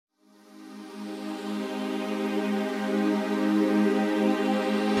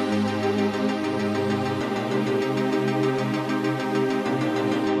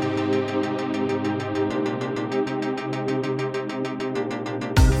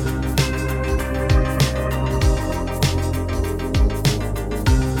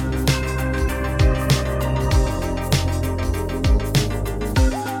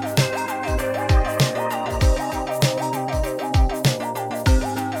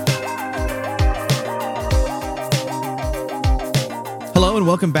and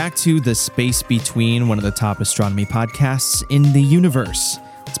welcome back to The Space Between, one of the top astronomy podcasts in the universe.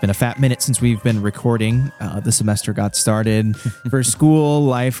 It's been a fat minute since we've been recording. The semester got started. For school,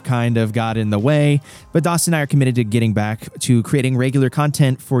 life kind of got in the way. But Dawson and I are committed to getting back to creating regular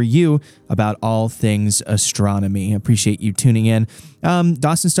content for you about all things astronomy. Appreciate you tuning in.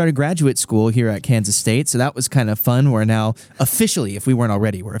 Dawson started graduate school here at Kansas State, so that was kind of fun. We're now officially, if we weren't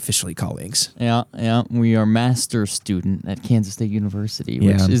already, we're officially colleagues. Yeah. We are master student at Kansas State University,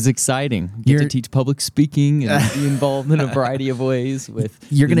 which is exciting. Get to teach public speaking and be involved in a variety of ways with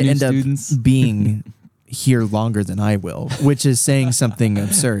You're going to end students. up being here longer than I will, which is saying something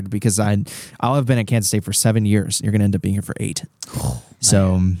absurd because I'll have been at Kansas State for 7 years. You're going to end up being here for 8.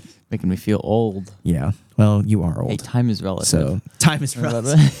 So making me feel old. Yeah. Well, you are old. Hey, time is relative. So time is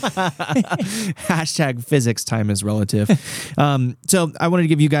relative. Hashtag physics, time is relative. So I wanted to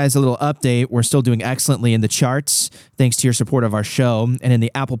give you guys a little update. We're still doing excellently in the charts, thanks to your support of our show. And in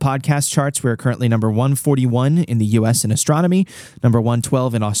the Apple Podcast charts, we're currently number 141 in the U.S. in astronomy, number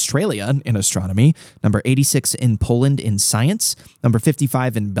 112 in Australia in astronomy, number 86 in Poland in science, number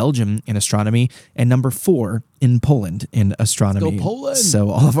 55 in Belgium in astronomy, and number 4 in Poland in astronomy. Let's go Poland! So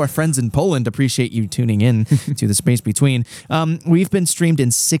all of our friends in Poland appreciate you tuning in to The Space Between. We've been streamed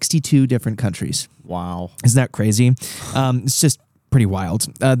in 62 different countries. Wow. Isn't that crazy? It's just pretty wild.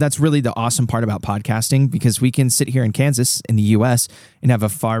 That's really the awesome part about podcasting, because we can sit here in Kansas in the U.S. and have a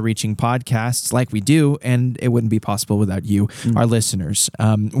far-reaching podcast like we do, and it wouldn't be possible without you, our listeners.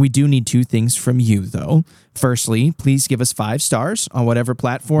 We do need 2 things from you, though. Firstly, please give us 5 stars on whatever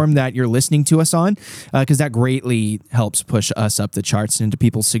platform that you're listening to us on, because that greatly helps push us up the charts and into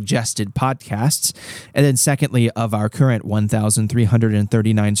people's suggested podcasts. And then secondly, of our current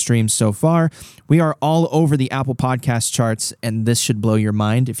 1,339 streams so far, we are all over the Apple Podcast charts, and this should blow your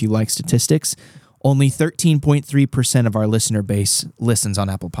mind if you like statistics. Only 13.3% of our listener base listens on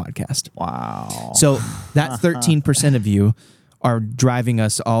Apple Podcast. Wow. So that 13% of you are driving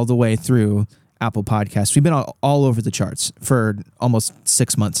us all the way through Apple Podcasts. We've been all over the charts for almost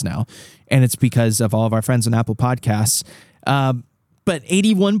 6 months now, and it's because of all of our friends on Apple Podcasts. But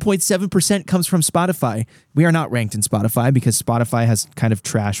 81.7% comes from Spotify. We are not ranked in Spotify because Spotify has kind of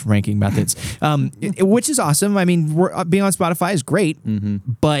trash ranking methods, which is awesome. I mean, being on Spotify is great,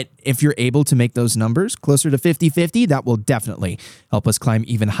 but if you're able to make those numbers closer to 50-50, that will definitely help us climb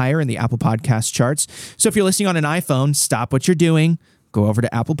even higher in the Apple Podcast charts. So if you're listening on an iPhone, stop what you're doing, go over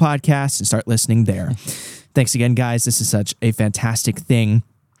to Apple Podcasts and start listening there. Thanks again, guys. This is such a fantastic thing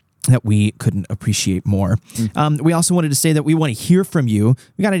that we couldn't appreciate more. We also wanted to say that we want to hear from you.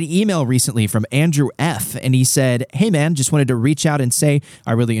 We got an email recently from Andrew F., and he said, "Hey man, just wanted to reach out and say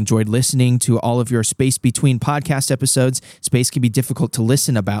I really enjoyed listening to all of your Space Between podcast episodes. Space can be difficult to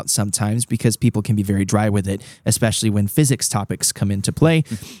listen about sometimes because people can be very dry with it, especially when physics topics come into play.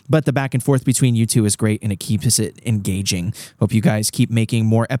 But the back and forth between you two is great, and it keeps it engaging. Hope you guys keep making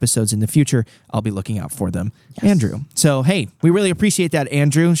more episodes in the future. I'll be looking out for them." Yes. Andrew. So, hey, we really appreciate that,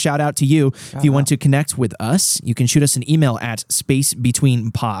 Andrew. Shout out to you. If you want to connect with us, you can shoot us an email at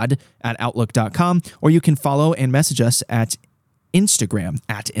spacebetweenpod@outlook.com, or you can follow and message us at Instagram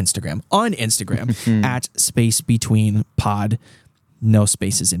at spacebetweenpod. No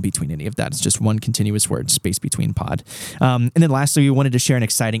spaces in between any of that. It's just one continuous word, Space Between Pod. And then lastly, we wanted to share an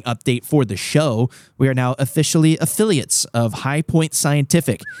exciting update for the show. We are now officially affiliates of High Point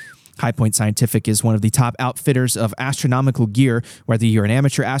Scientific. High Point Scientific is one of the top outfitters of astronomical gear, whether you're an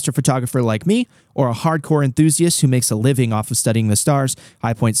amateur astrophotographer like me or a hardcore enthusiast who makes a living off of studying the stars.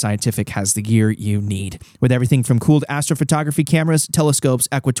 High Point Scientific has the gear you need. With everything from cooled astrophotography cameras, telescopes,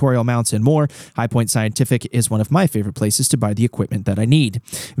 equatorial mounts, and more, High Point Scientific is one of my favorite places to buy the equipment that I need.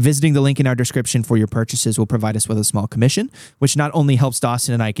 Visiting the link in our description for your purchases will provide us with a small commission, which not only helps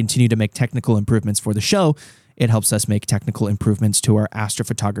Dawson and I continue to make technical improvements for the show, it helps us make technical improvements to our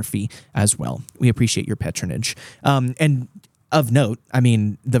astrophotography as well. We appreciate your patronage. And of note, I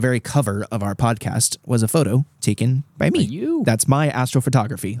mean, the very cover of our podcast was a photo taken by me. You. That's my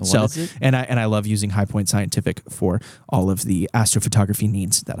astrophotography. What is it? And I love using High Point Scientific for all of the astrophotography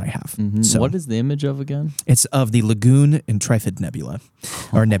needs that I have. So what is the image of again? it's of the Lagoon and Trifid Nebula,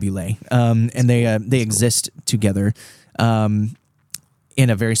 or nebulae, and they exist together. In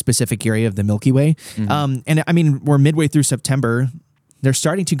a very specific area of the Milky Way. And I mean, we're midway through September. They're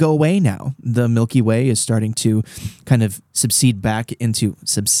starting to go away now. The Milky Way is starting to kind of succeed.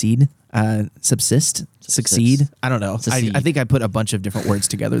 I don't know. I think I put a bunch of different words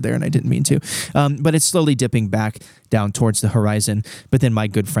together there and I didn't mean to. But it's slowly dipping back down towards the horizon. But then my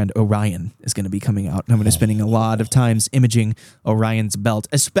good friend Orion is going to be coming out. And I'm going to be spending a lot of times imaging Orion's belt,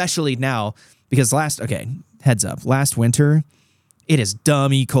 especially now because last winter, it is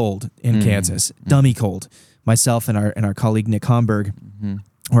dummy cold in Kansas. Dummy cold. Myself and our colleague Nick Homburg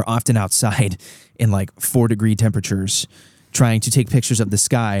were often outside in like 4-degree temperatures trying to take pictures of the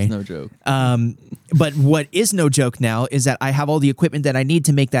sky. It's no joke. But what is no joke now is that I have all the equipment that I need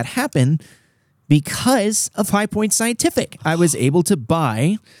to make that happen because of High Point Scientific. I was able to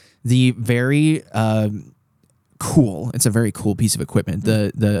buy the very cool, it's a very cool piece of equipment,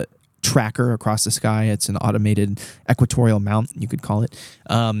 the tracker across the sky. It's an automated equatorial mount, you could call it.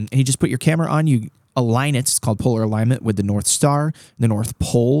 And you just put your camera on, you align it, it's called polar alignment, with the North Star, the North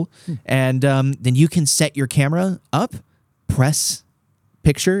Pole, and then you can set your camera up, press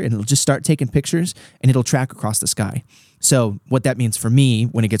picture, and it'll just start taking pictures, and it'll track across the sky. So what that means for me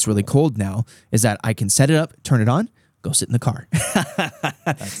when it gets really cold now is that I can set it up, turn it on, go sit in the car.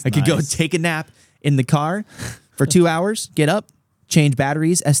 I could go take a nap in the car for 2 hours, get up, change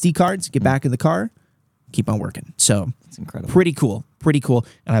batteries, SD cards, get back in the car, keep on working. So it's incredible. Pretty cool.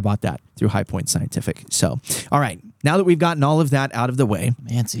 And I bought that through High Point Scientific. So, all right, now that we've gotten all of that out of the way,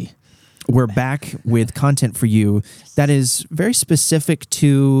 Mancy, we're back with content for you that is very specific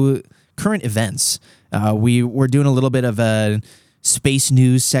to current events. We were doing a little bit of a space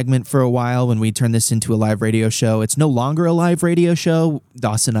news segment for a while when we turned this into a live radio show. It's no longer a live radio show.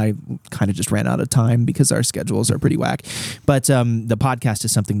 Dawson and I kind of just ran out of time because our schedules are pretty whack. But the podcast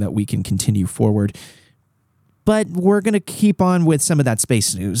is something that we can continue forward. But we're going to keep on with some of that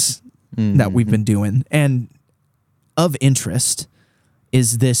space news that we've been doing. And of interest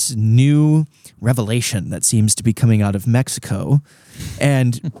is this new revelation that seems to be coming out of Mexico.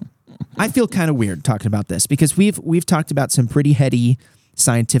 And I feel kind of weird talking about this because we've talked about some pretty heady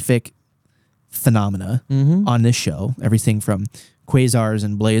scientific phenomena on this show. Everything from quasars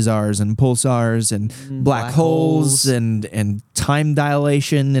and blazars and pulsars and black holes and time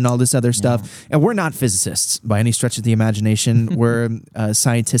dilation and all this other stuff. And we're not physicists by any stretch of the imagination. We're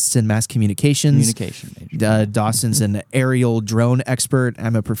scientists in mass communications. Dawson's an aerial drone expert.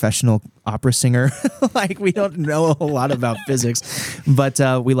 I'm a professional opera singer. Like, we don't know a whole lot about physics, but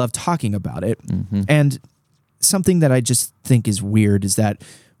we love talking about it. And something that I just think is weird is that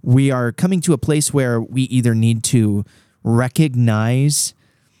we are coming to a place where we either need to recognize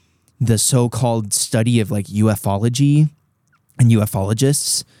the so-called study of like ufology and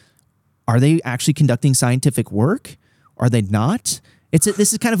ufologists. Are they actually conducting scientific work? Are they not?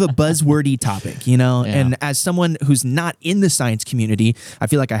 This is kind of a buzzwordy topic, you know? Yeah. And as someone who's not in the science community, I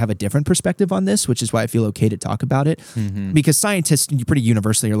feel like I have a different perspective on this, which is why I feel okay to talk about it. Because scientists pretty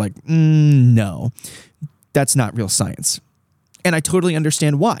universally are like, no, that's not real science. And I totally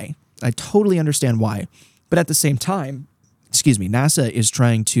understand why. But at the same time, NASA is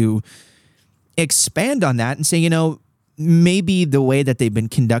trying to expand on that and say, you know, maybe the way that they've been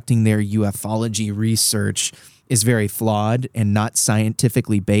conducting their ufology research is very flawed and not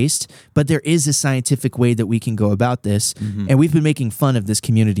scientifically based, but there is a scientific way that we can go about this. And we've been making fun of this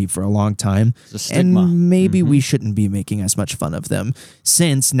community for a long time. It's a stigma. And maybe we shouldn't be making as much fun of them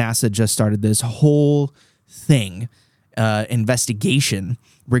since NASA just started this whole thing, investigation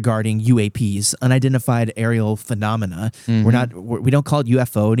regarding UAPs, unidentified aerial phenomena. We don't call it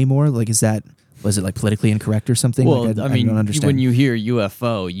UFO anymore. Like, was it like politically incorrect or something? Well, like, I mean, don't understand. when you hear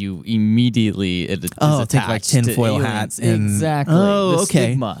UFO, you immediately it is attached like tinfoil to hats. Exactly. Oh,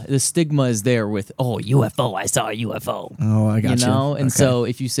 okay. The stigma is there with UFO. I saw a UFO. Oh, I got you. You know, and so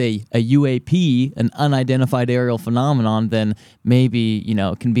if you say a UAP, an unidentified aerial phenomenon, then maybe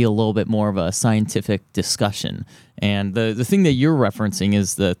it can be a little bit more of a scientific discussion. And the thing that you're referencing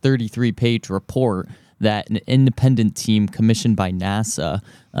is the 33-page report that an independent team commissioned by NASA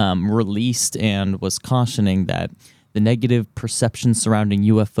released and was cautioning that the negative perception surrounding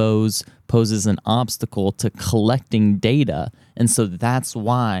UFOs poses an obstacle to collecting data. And so that's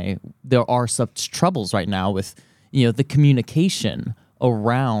why there are such troubles right now with, the communication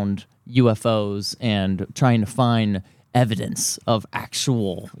around UFOs and trying to find evidence of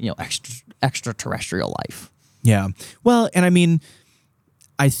actual, extraterrestrial life. Yeah. Well, and I mean,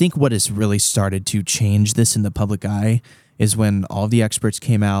 I think what has really started to change this in the public eye is when all the experts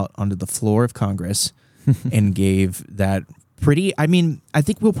came out onto the floor of Congress and gave that I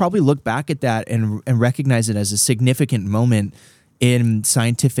think we'll probably look back at that and recognize it as a significant moment in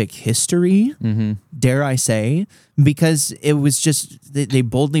scientific history, dare I say, because it was just, they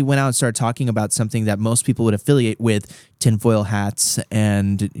boldly went out and started talking about something that most people would affiliate with tinfoil hats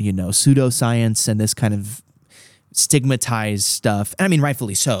and, pseudoscience and this kind of stigmatized stuff. And I mean,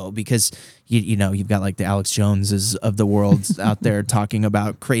 rightfully so, because you've got like the Alex Joneses of the world out there talking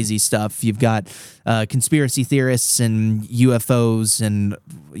about crazy stuff. You've got conspiracy theorists and UFOs and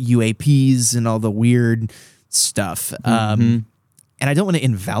UAPs and all the weird stuff. And I don't want to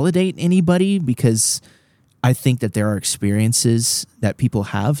invalidate anybody because I think that there are experiences that people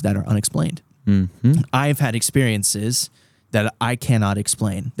have that are unexplained. Mm-hmm. I've had experiences that I cannot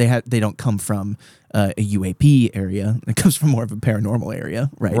explain. They don't come from a UAP area. It comes from more of a paranormal area,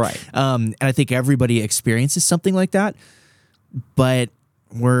 right? Right. And I think everybody experiences something like that, but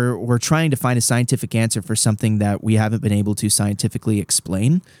we're trying to find a scientific answer for something that we haven't been able to scientifically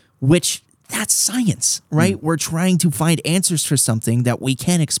explain, which that's science, right? We're trying to find answers for something that we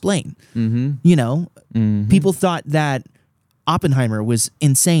can't explain. Mm-hmm. You know, people thought that Oppenheimer was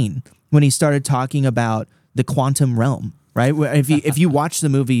insane when he started talking about the quantum realm, right? If you watch the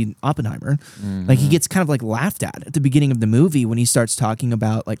movie Oppenheimer, like he gets kind of like laughed at the beginning of the movie when he starts talking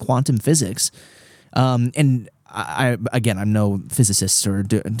about like quantum physics. And I'm no physicist or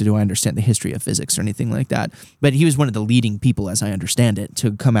do I understand the history of physics or anything like that. But he was one of the leading people, as I understand it,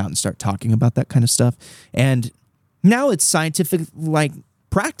 to come out and start talking about that kind of stuff. And now it's scientific like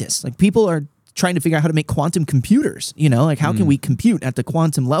practice. Like people are trying to figure out how to make quantum computers, you know, like how can we compute at the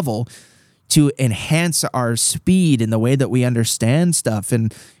quantum level to enhance our speed in the way that we understand stuff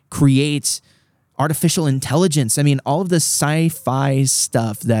and create artificial intelligence. I mean, all of the sci-fi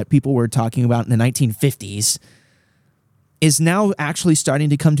stuff that people were talking about in the 1950s is now actually starting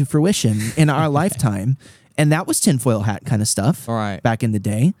to come to fruition in our lifetime. And that was tinfoil hat kind of stuff back in the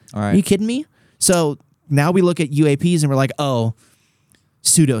day. Are you kidding me? So now we look at UAPs and we're like, oh,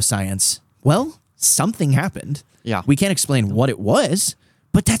 pseudoscience. Well, something happened. Yeah. We can't explain what it was,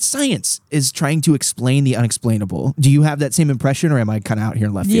 but that science is trying to explain the unexplainable. Do you have that same impression, or am I kind of out here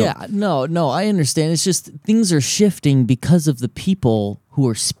in left field? Yeah, no, I understand. It's just things are shifting because of the people who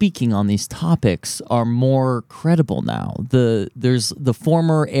are speaking on these topics are more credible now. There's the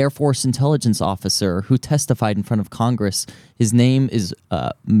former Air Force intelligence officer who testified in front of Congress. His name is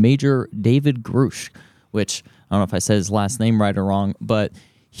Major David Grush, which I don't know if I said his last name right or wrong, but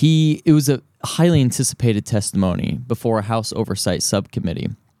it was a highly anticipated testimony before a House Oversight Subcommittee.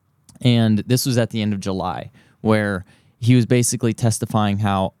 And this was at the end of July, where he was basically testifying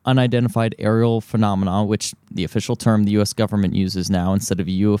how unidentified aerial phenomena, which the official term the U.S. government uses now instead of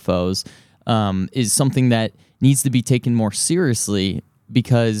UFOs, is something that needs to be taken more seriously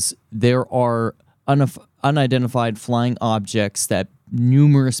because there are unidentified flying objects that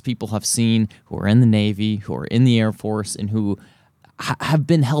numerous people have seen who are in the Navy, who are in the Air Force, and who have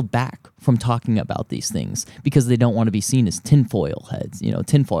been held back from talking about these things because they don't want to be seen as tinfoil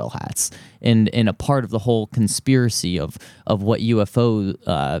hats, and a part of the whole conspiracy of what UFO,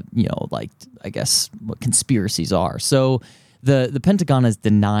 I guess what conspiracies are. So the Pentagon has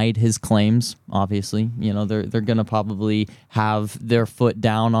denied his claims. Obviously, they're going to probably have their foot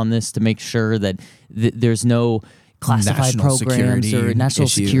down on this to make sure that there's no classified programs or national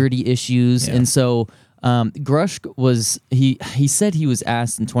security issues, and so. Grush he said he was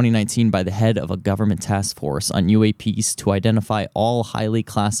asked in 2019 by the head of a government task force on UAPs to identify all highly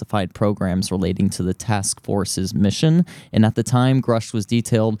classified programs relating to the task force's mission. And at the time, Grush was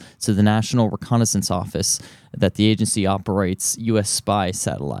detailed to the National Reconnaissance Office that the agency operates U.S. spy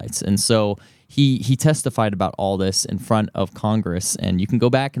satellites. And so he testified about all this in front of Congress, and you can go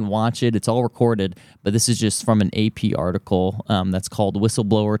back and watch it. It's all recorded, but this is just from an AP article that's called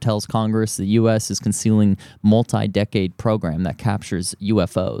 "Whistleblower Tells Congress the U.S. is Concealing Multi-Decade Program That Captures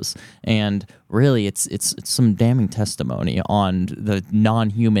UFOs." And really, it's some damning testimony on the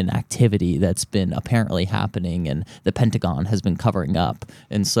non-human activity that's been apparently happening, and the Pentagon has been covering up.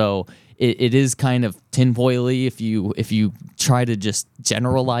 And so it is kind of tinfoil-y if you try to just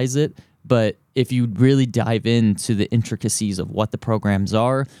generalize it. But if you really dive into the intricacies of what the programs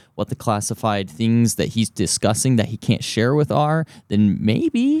are, what the classified things that he's discussing that he can't share with are, then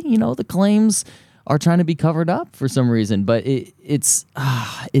maybe, the claims are trying to be covered up for some reason. But it's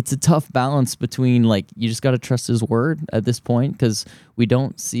a tough balance between, like, you just got to trust his word at this point because we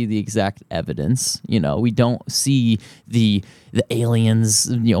don't see the exact evidence. We don't see the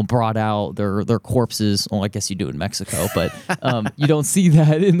aliens, brought out their corpses. Well, I guess you do in Mexico, but you don't see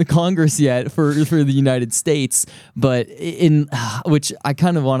that in the Congress yet for the United States. But which I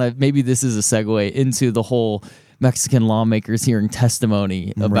kind of want to, maybe this is a segue into the whole Mexican lawmakers hearing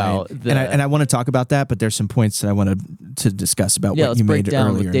testimony about and I want to talk about that, but there's some points that I want to discuss about what you made earlier. Let's break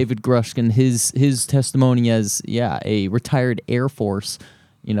down with David Grushkin his testimony as a retired Air Force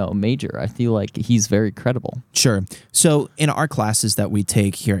major. I feel like he's very credible. Sure. So in our classes that we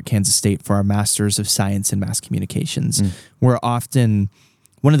take here at Kansas State for our Masters of Science and Mass Communications, we're often,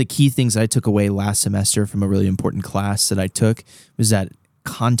 one of the key things that I took away last semester from a really important class that I took was that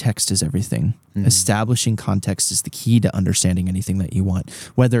context is everything. Establishing context is the key to understanding anything that you want,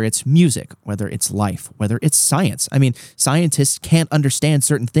 whether it's music, whether it's life, whether it's science. I mean, scientists can't understand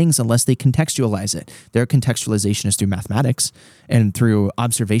certain things unless they contextualize it. Their contextualization is through mathematics and through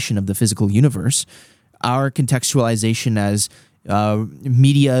observation of the physical universe. Our contextualization as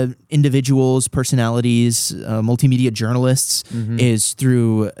media individuals, personalities, multimedia journalists is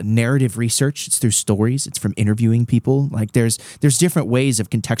through narrative research. It's through stories. It's from interviewing people. Like there's different ways of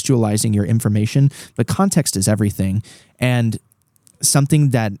contextualizing your information, but context is everything. And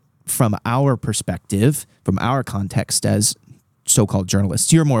something that from our perspective, from our context as so-called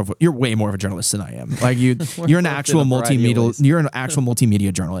journalists, you're way more of a journalist than I am. Like you're an actual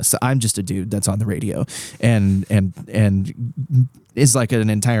multimedia journalist. I'm just a dude that's on the radio and is like an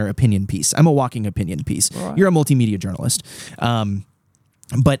entire opinion piece. I'm a walking opinion piece. Right. You're a multimedia journalist.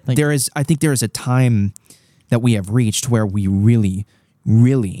 But I think there is a time that we have reached where we really,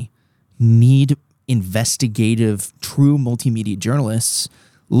 really need investigative, true multimedia journalists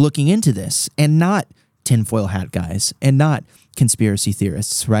looking into this, and not tinfoil hat guys, and not conspiracy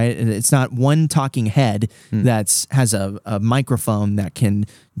theorists, right? It's not one talking head that has a microphone that can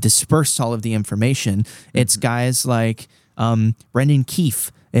disperse all of the information. It's guys like Brendan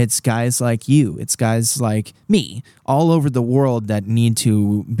Keefe. It's guys like you. It's guys like me all over the world that need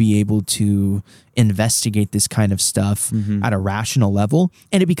to be able to investigate this kind of stuff at a rational level.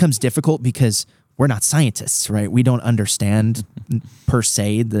 And it becomes difficult because we're not scientists, right? We don't understand per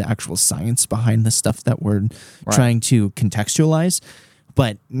se the actual science behind the stuff that we're trying to contextualize.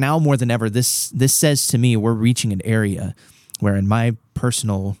 But now more than ever, this says to me we're reaching an area where, in my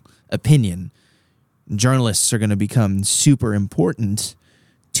personal opinion, journalists are going to become super important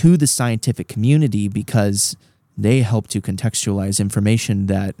to the scientific community because they help to contextualize information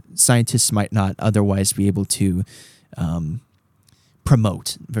that scientists might not otherwise be able to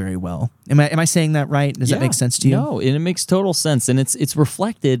promote very well. Am I saying that right? Does that make sense to you? No, and it makes total sense, and it's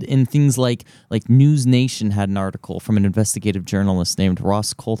reflected in things like News Nation had an article from an investigative journalist named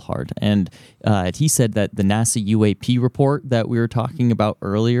Ross Coulthard, and he said that the NASA UAP report that we were talking about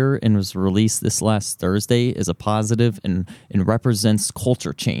earlier and was released this last Thursday is a positive and represents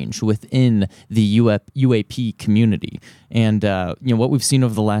culture change within the UAP community. And what we've seen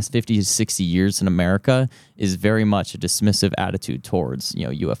over the last 50 to 60 years in America is very much a dismissive attitude towards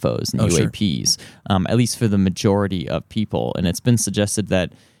UFOs and UAPs, at least for the majority of people. And it's been suggested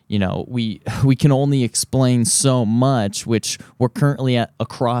that we can only explain so much, which we're currently at a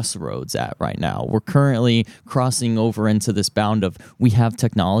crossroads at right now. We're currently crossing over into this bound of we have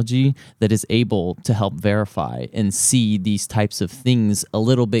technology that is able to help verify and see these types of things a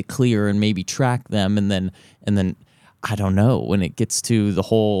little bit clearer and maybe track them, and then I don't know, when it gets to the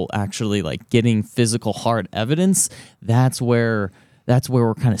whole actually getting physical hard evidence, that's where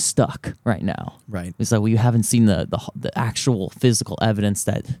we're kind of stuck right now. Right. It's like we haven't seen the actual physical evidence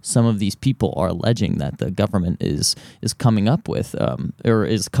that some of these people are alleging that the government is coming up with or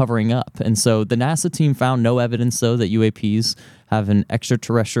is covering up. And so the NASA team found no evidence, though, that UAPs have an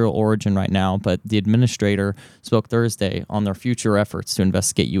extraterrestrial origin right now, but the administrator spoke Thursday on their future efforts to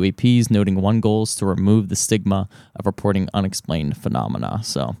investigate UAPs, noting one goal is to remove the stigma of reporting unexplained phenomena.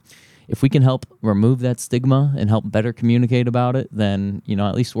 So if we can help remove that stigma and help better communicate about it, then,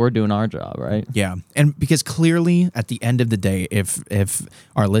 at least we're doing our job, right? Yeah. And because clearly at the end of the day, if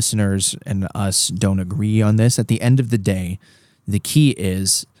our listeners and us don't agree on this, at the end of the day, the key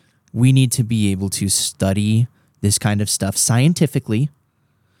is we need to be able to study this kind of stuff scientifically,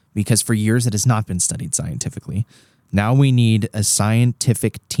 because for years it has not been studied scientifically. Now we need a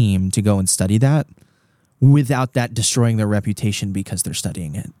scientific team to go and study that without that destroying their reputation because they're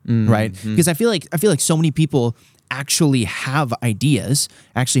studying it, right? Because I feel like so many people actually have ideas,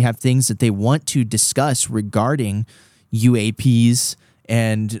 actually have things that they want to discuss regarding UAPs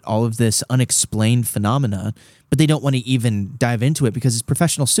and all of this unexplained phenomena, but they don't want to even dive into it because it's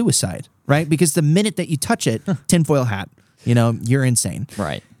professional suicide, right? Because the minute that you touch it, tinfoil hat, you're insane.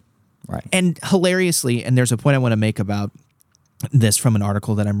 Right. And hilariously, and there's a point I want to make about this from an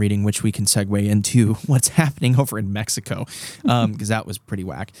article that I'm reading, which we can segue into what's happening over in Mexico, because that was pretty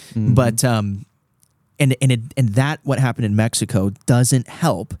whack. But and that what happened in Mexico doesn't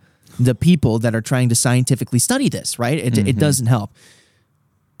help the people that are trying to scientifically study this, right? It doesn't help.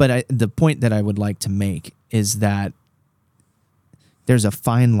 But the point that I would like to make is that there's a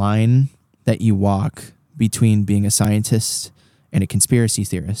fine line that you walk between being a scientist and a conspiracy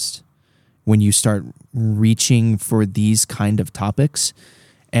theorist when you start reaching for these kind of topics.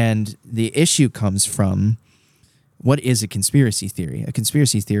 And the issue comes from what is a conspiracy theory? A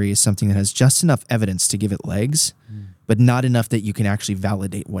conspiracy theory is something that has just enough evidence to give it legs, but not enough that you can actually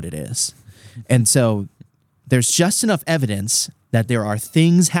validate what it is. And so there's just enough evidence that there are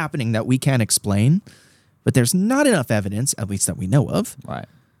things happening that we can't explain, but there's not enough evidence, at least that we know of, Right.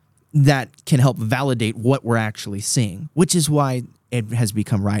 that can help validate what we're actually seeing, which is why it has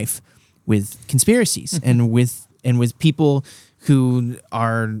become rife with conspiracies and with people who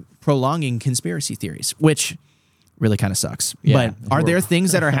are prolonging conspiracy theories, which really kind of sucks. Yeah, But are there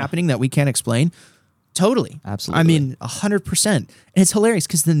things that are happening that we can't explain? Totally. Absolutely. I mean, 100%. And it's hilarious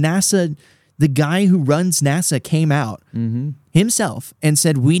because the guy who runs NASA came out himself and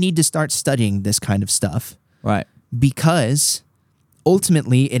said, we need to start studying this kind of stuff. Right. Because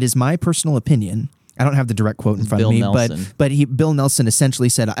ultimately, it is my personal opinion. I don't have the direct quote in front of me, Nelson. but Bill Nelson essentially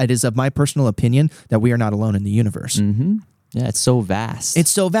said, it is of my personal opinion that we are not alone in the universe. Mm-hmm. Yeah, it's so vast.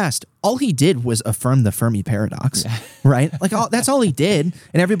 It's so vast. All he did was affirm the Fermi paradox, right? Like that's all he did,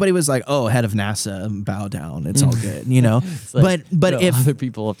 and everybody was like, "Oh, head of NASA, bow down. It's all good," you know. Like, but if other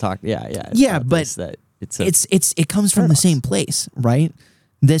people have talked, but it comes from the same place, right?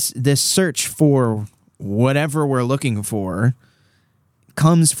 This search for whatever we're looking for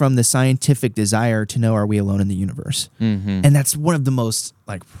comes from the scientific desire to know, are we alone in the universe? And that's one of the most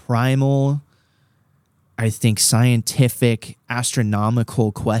like primal, I think, scientific,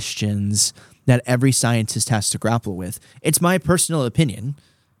 astronomical questions that every scientist has to grapple with. It's my personal opinion,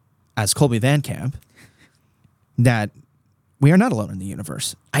 as Colby Van Camp, that we are not alone in the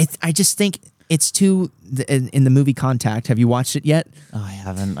universe. I just think it's too in the movie Contact. Have you watched it yet? Oh, I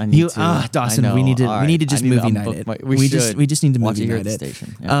haven't. I need to. Dawson, we need to just movie night it. We just need to movie night it.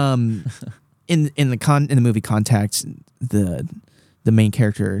 Station. Yeah. In the movie Contact, the main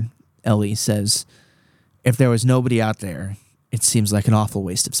character Ellie says, if there was nobody out there, it seems like an awful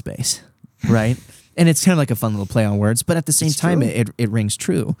waste of space, right? And it's kind of like a fun little play on words, but at the same time, it rings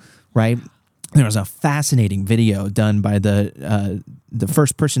true, right? There was a fascinating video done by the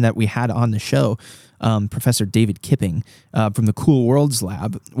first person that we had on the show, Professor David Kipping from the Cool Worlds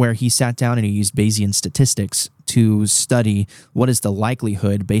Lab, where he sat down and he used Bayesian statistics to study what is the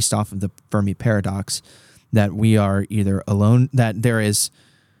likelihood, based off of the Fermi paradox, that we are either alone, that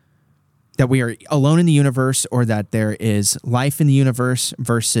we are alone in the universe, or that there is life in the universe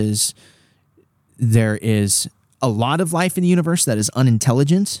versus there is a lot of life in the universe that is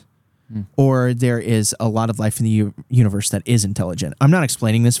unintelligent, or there is a lot of life in the universe that is intelligent. I'm not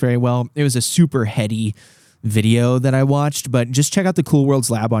explaining this very well. It was a super heady video that I watched, but just check out the Cool Worlds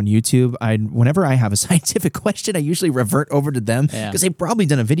Lab on YouTube. Whenever I have a scientific question, I usually revert over to them because they've probably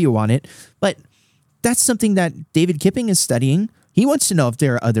done a video on it. But that's something that David Kipping is studying. He wants to know if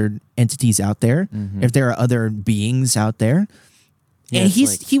there are other entities out there, if there are other beings out there. Yeah, and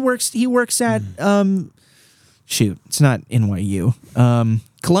he works at it's not NYU.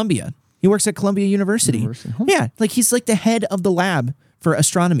 Columbia. He works at Columbia University. Yeah, like he's like the head of the lab for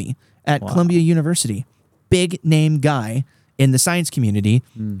astronomy at Columbia University. Big name guy in the science community,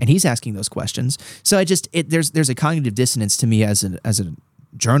 and he's asking those questions. So there's a cognitive dissonance to me as a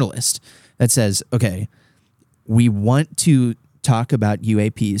journalist that says, okay, we want to talk about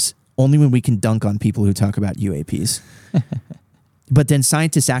UAPs only when we can dunk on people who talk about UAPs. But then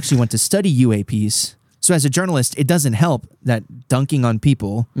scientists actually want to study UAPs. So as a journalist, it doesn't help that dunking on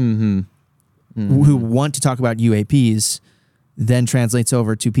people who want to talk about UAPs then translates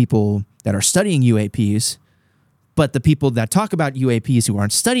over to people that are studying UAPs. But the people that talk about UAPs who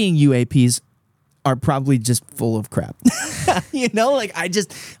aren't studying UAPs are probably just full of crap. You know, like I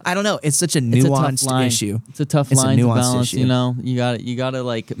don't know. It's such a nuanced issue. It's a tough line to balance. Issue. You know, you gotta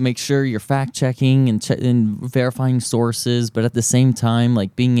like make sure you're fact checking and verifying sources, but at the same time,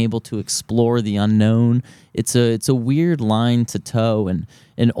 like being able to explore the unknown. It's a weird line to toe,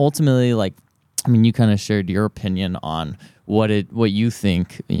 and ultimately, like, I mean, you kind of shared your opinion on what you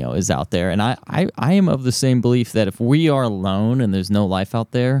think, you know, is out there, and I am of the same belief that if we are alone and there's no life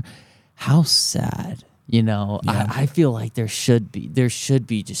out there, how sad. You know, yeah. I feel like there should be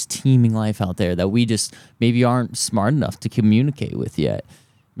just teeming life out there that we just maybe aren't smart enough to communicate with yet.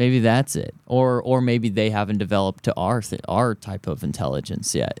 Maybe that's it, or maybe they haven't developed to our type of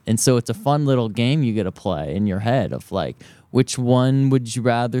intelligence yet. And so it's a fun little game you get to play in your head of like, which one would you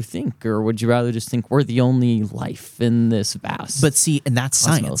rather think, or would you rather just think we're the only life in this vast? But see, and that's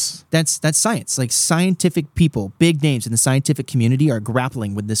science. That's science. Like scientific people, big names in the scientific community are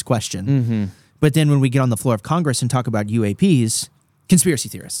grappling with this question. Mm-hmm. But then when we get on the floor of Congress and talk about UAPs, conspiracy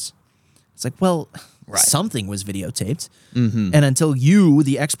theorists, it's like, well, something was videotaped. Mm-hmm. And until you,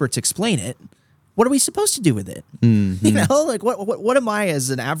 the experts, explain it, what are we supposed to do with it? Mm-hmm. You know, like what am I as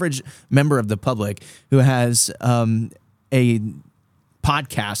an average member of the public who has a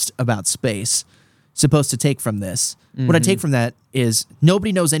podcast about space supposed to take from this? Mm-hmm. What I take from that is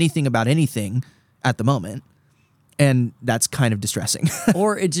nobody knows anything about anything at the moment. And that's kind of distressing.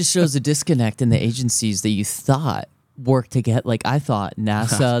 Or it just shows a disconnect in the agencies that you thought work to get, like I thought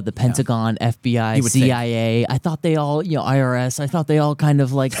NASA, the Pentagon, FBI, CIA, I thought they all, IRS, I thought they all kind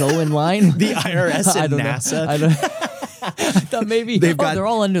of like go in line. The IRS and NASA. I thought maybe they're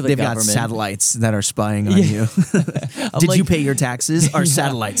all under the government. They've got satellites that are spying on you. Did you pay your taxes? Our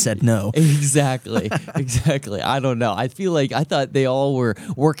satellite said no. Exactly. I don't know. I feel like I thought they all were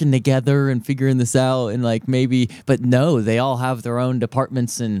working together and figuring this out and like maybe, but no, they all have their own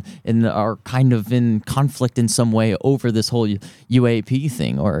departments and are kind of in conflict in some way over this whole UAP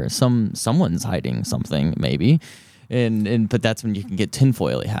thing, or someone's hiding something maybe. But that's when you can get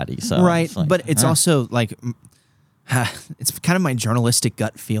tinfoily hatty. So right. But it's also like, it's kind of my journalistic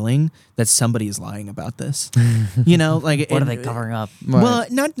gut feeling that somebody is lying about this. Like what are they covering up? Right. Well,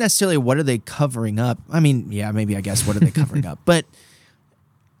 not necessarily what are they covering up. I mean, yeah, maybe I guess what are they covering up? But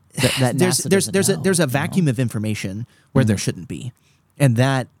there's a vacuum of information where there shouldn't be, and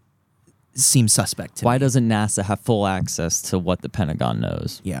that seems suspect to me. Why doesn't NASA have full access to what the Pentagon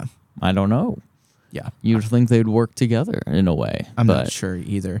knows? Yeah, I don't know. Yeah, you'd think they'd work together in a way. I'm not sure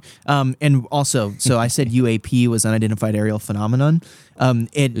either. And also, so I said UAP was unidentified aerial phenomenon.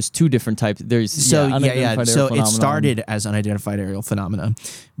 There's two different types. There's So it started as unidentified aerial phenomena,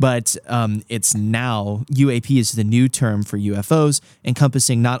 but it's now UAP is the new term for UFOs,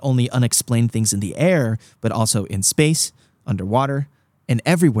 encompassing not only unexplained things in the air, but also in space, underwater, and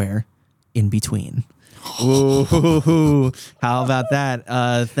everywhere in between. Ooh, how about that?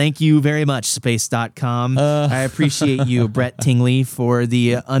 Thank you very much, space.com. I appreciate you, Brett Tingley, for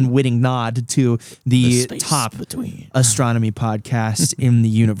the unwitting nod to the top astronomy podcast in the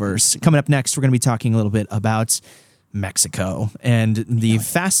universe. Coming up next, we're going to be talking a little bit about Mexico and the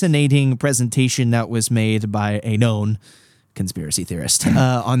fascinating presentation that was made by a known conspiracy theorist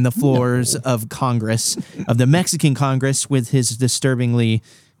on the floors of Congress, of the Mexican Congress, with his disturbingly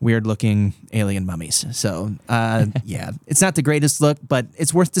weird-looking alien mummies. So, yeah, it's not the greatest look, but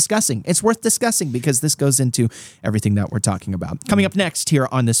it's worth discussing. It's worth discussing because this goes into everything that we're talking about. Coming up next here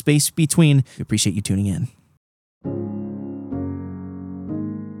on The Space Between, we appreciate you tuning in.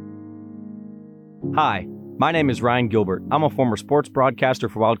 Hi, my name is Ryan Gilbert. I'm a former sports broadcaster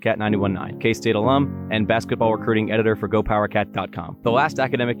for Wildcat 91.9, K-State alum, and basketball recruiting editor for GoPowerCat.com. The last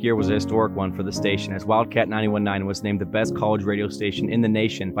academic year was a historic one for the station, as Wildcat 91.9 was named the best college radio station in the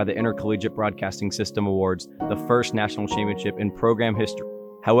nation by the Intercollegiate Broadcasting System Awards, the first national championship in program history.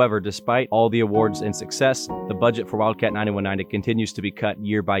 However, despite all the awards and success, the budget for Wildcat 91.9 continues to be cut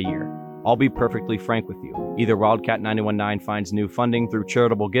year by year. I'll be perfectly frank with you. Either Wildcat 91.9 finds new funding through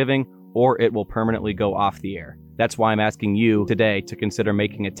charitable giving, or it will permanently go off the air. That's why I'm asking you today to consider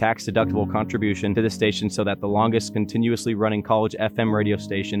making a tax-deductible contribution to the station so that the longest continuously running college FM radio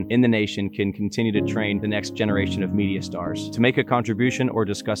station in the nation can continue to train the next generation of media stars. To make a contribution or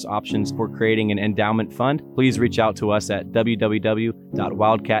discuss options for creating an endowment fund, please reach out to us at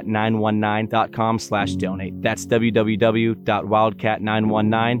www.wildcat919.com/donate. That's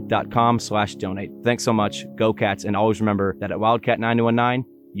www.wildcat919.com/donate. Thanks so much. Go Cats, and always remember that at Wildcat 919,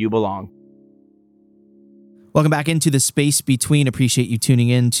 you belong. Welcome back into The Space Between. Appreciate you tuning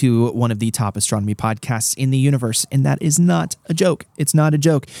in to one of the top astronomy podcasts in the universe. And that is not a joke. It's not a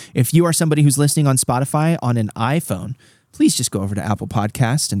joke. If you are somebody who's listening on Spotify on an iPhone, please just go over to Apple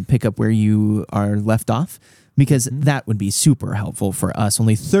Podcast and pick up where you are left off, because that would be super helpful for us.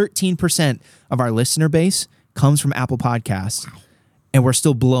 Only 13% of our listener base comes from Apple Podcasts. And we're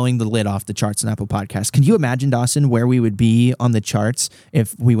still blowing the lid off the charts on Apple Podcasts. Can you imagine, Dawson, where we would be on the charts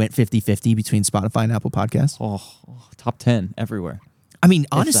if we went 50-50 between Spotify and Apple Podcasts? Oh, top 10 everywhere. I mean,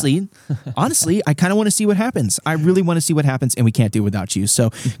 honestly, I kind of want to see what happens. I really want to see what happens, and we can't do it without you. So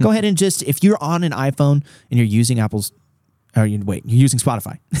go ahead and just, if you're on an iPhone and you're using you're using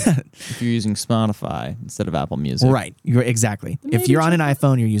Spotify. If you're using Spotify instead of Apple Music. Right, exactly. If you're on an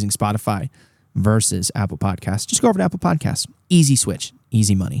iPhone, you're using Spotify versus Apple Podcasts, just go over to Apple Podcasts. Easy switch,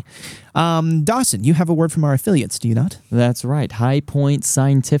 easy money. Dawson, you have a word from our affiliates, do you not? That's right. High Point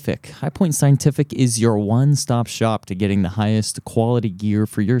Scientific. High Point Scientific is your one-stop shop to getting the highest quality gear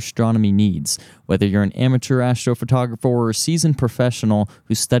for your astronomy needs. Whether you're an amateur astrophotographer or a seasoned professional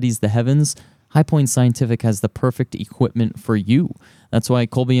who studies the heavens, High Point Scientific has the perfect equipment for you. That's why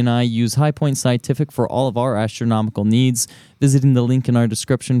Colby and I use High Point Scientific for all of our astronomical needs. Visiting the link in our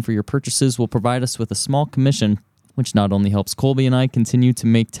description for your purchases will provide us with a small commission which not only helps Colby and I continue to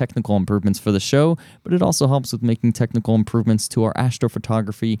make technical improvements for the show, but it also helps with making technical improvements to our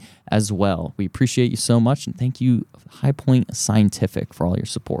astrophotography as well. We appreciate you so much, and thank you, High Point Scientific, for all your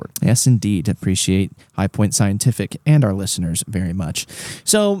support. Yes, indeed. Appreciate High Point Scientific and our listeners very much.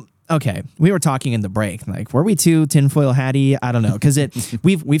 So, okay, we were talking in the break, like, were we too tinfoil hatty? I don't know, because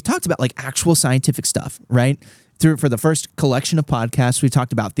we've talked about like actual scientific stuff, right? For the first collection of podcasts, we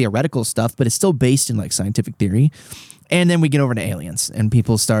talked about theoretical stuff, but it's still based in like scientific theory. And then we get over to aliens, and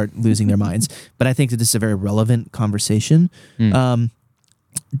people start losing their minds. But I think that this is a very relevant conversation to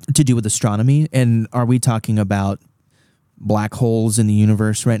do with astronomy. And are we talking about black holes in the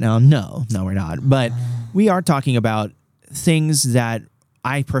universe right now? No, we're not. But we are talking about things that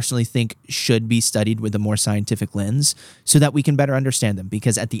I personally think should be studied with a more scientific lens so that we can better understand them.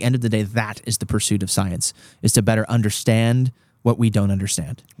 Because at the end of the day, that is the pursuit of science, is to better understand what we don't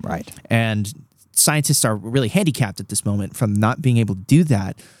understand. Right. And scientists are really handicapped at this moment from not being able to do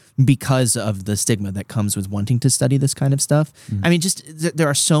that because of the stigma that comes with wanting to study this kind of stuff. I mean, there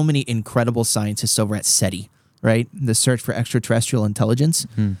are so many incredible scientists over at SETI, right? The Search for Extraterrestrial Intelligence.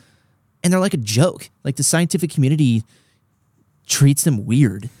 And they're like a joke. Like, the scientific community treats them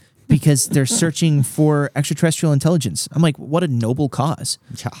weird because they're searching for extraterrestrial intelligence. I'm like, what a noble cause.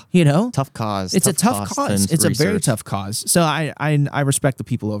 You know? Tough cause. It's a tough cause. It's a very tough cause. So I respect the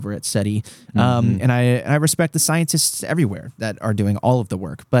people over at SETI, and I respect the scientists everywhere that are doing all of the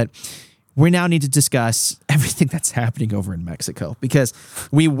work. But we now need to discuss everything that's happening over in Mexico, because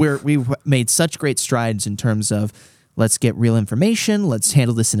we've made such great strides in terms of, let's get real information, let's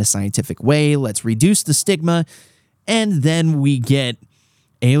handle this in a scientific way, let's reduce the stigma, and then we get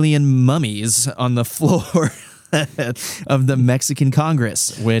alien mummies on the floor of the Mexican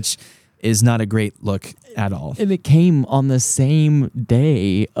Congress, which is not a great look at all. And it came on the same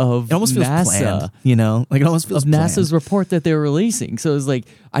day of it almost feels NASA, planned, you know? Like, it almost feels planned. NASA's report that they're releasing. So it's like,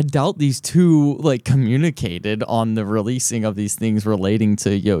 I doubt these two like communicated on the releasing of these things relating to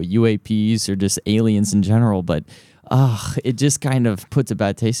UAPs or just aliens in general, but it just kind of puts a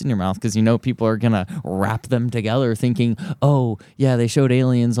bad taste in your mouth, because people are going to wrap them together thinking, oh, yeah, they showed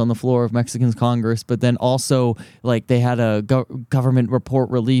aliens on the floor of Mexican Congress, but then also like they had a government report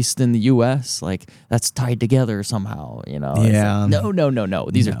released in the U.S. Like, that's tied together somehow, Yeah. Like, no.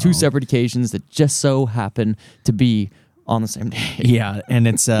 These are two separate occasions that just so happen to be on the same day. Yeah, and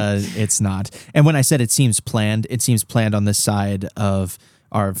it's not. And when I said it seems planned on the side of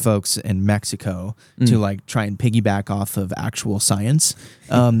our folks in Mexico to like try and piggyback off of actual science,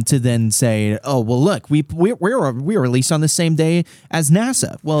 to then say, oh, well, look, we were released on the same day as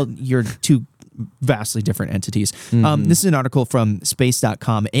NASA. Well, you're two vastly different entities. This is an article from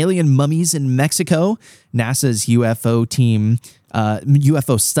space.com. Alien mummies in Mexico. NASA's UFO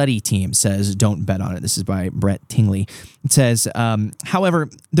study team says don't bet on it. This is by Brett Tingley. It says, however,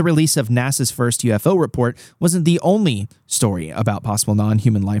 the release of NASA's first UFO report wasn't the only story about possible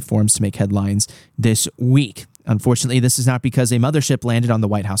non-human life forms to make headlines this week. Unfortunately, this is not because a mothership landed on the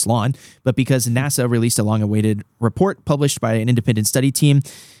White House lawn, but because NASA released a long-awaited report published by an independent study team.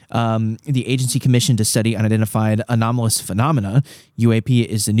 The agency commissioned to study unidentified anomalous phenomena. UAP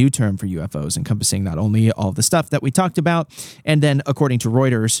is the new term for UFOs, encompassing not only all of the stuff that we talked about, and then, according to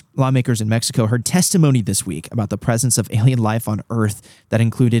Reuters, lawmakers in Mexico heard testimony this week about the presence of alien life on Earth that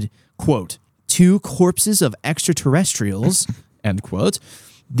included, quote, 2 corpses of extraterrestrials, end quote.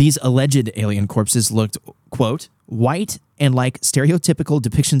 These alleged alien corpses looked, quote, white and like stereotypical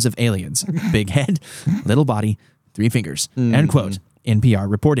depictions of aliens. Big head, little body, 3 fingers, end quote. NPR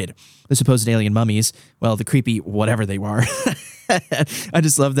reported. The supposed alien mummies, well, the creepy whatever they are. I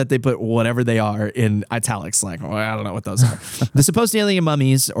just love that they put whatever they are in italics, like, well, I don't know what those are. The supposed alien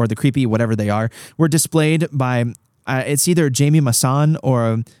mummies, or the creepy whatever they are, were displayed by, it's either Jamie Masson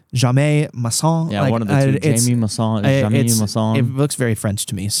or Jamais Masson. Yeah, like, one of the two, Jamie Masson, Jamie Masson. It looks very French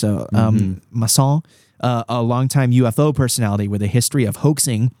to me. So Masson, a longtime UFO personality with a history of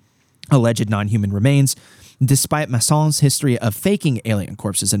hoaxing alleged non-human remains. Despite Masson's history of faking alien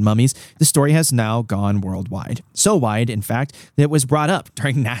corpses and mummies, the story has now gone worldwide. So wide, in fact, that it was brought up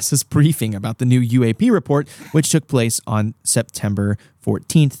during NASA's briefing about the new UAP report, which took place on September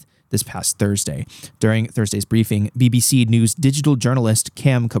 14th, this past Thursday. During Thursday's briefing, BBC News digital journalist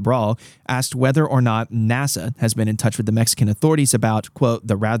Cam Cabral asked whether or not NASA has been in touch with the Mexican authorities about, quote,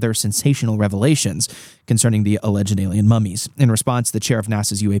 the rather sensational revelations concerning the alleged alien mummies. In response, the chair of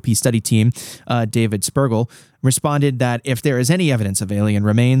NASA's UAP study team, David Spergel, responded that if there is any evidence of alien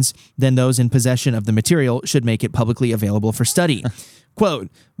remains, then those in possession of the material should make it publicly available for study. Quote,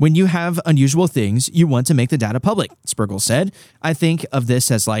 when you have unusual things, you want to make the data public, Spergel said. I think of this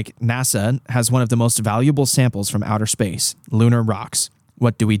as like NASA has one of the most valuable samples from outer space, lunar rocks.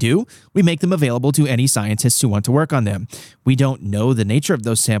 What do? We make them available to any scientists who want to work on them. We don't know the nature of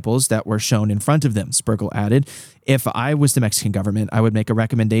those samples that were shown in front of them, Spergel added. If I was the Mexican government, I would make a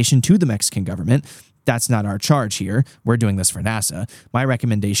recommendation to the Mexican government. That's not our charge here. We're doing this for NASA. My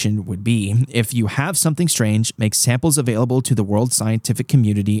recommendation would be, if you have something strange, make samples available to the world scientific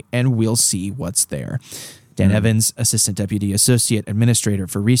community and we'll see what's there. Dan Evans, Assistant Deputy Associate Administrator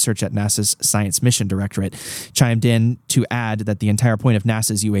for Research at NASA's Science Mission Directorate, chimed in to add that the entire point of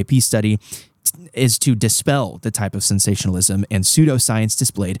NASA's UAP study is to dispel the type of sensationalism and pseudoscience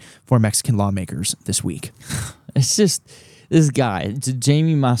displayed for Mexican lawmakers this week. It's just this guy,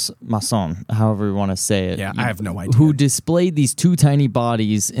 Jamie Masson, however you want to say it. Yeah, I have no idea. Who displayed these two tiny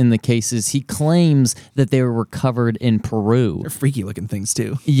bodies in the cases. He claims that they were recovered in Peru. They're freaky looking things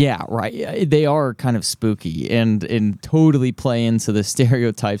too. Yeah, right. They are kind of spooky and totally play into the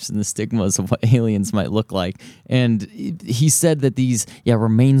stereotypes and the stigmas of what aliens might look like. And he said that these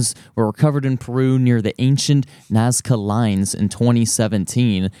remains were recovered in Peru near the ancient Nazca lines in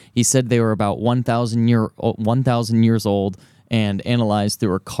 2017. He said they were about 1,000 years old and analyzed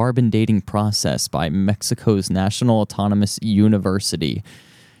through a carbon dating process by Mexico's National Autonomous University.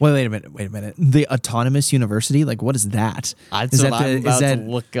 Wait a minute. The Autonomous University? Like, what is that? That's what I'm about to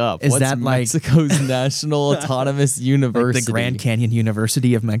look up. What's that Mexico's National Autonomous University? Like the Grand Canyon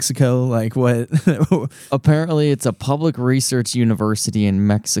University of Mexico? Like, what? Apparently, it's a public research university in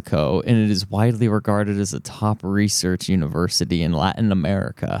Mexico, and it is widely regarded as a top research university in Latin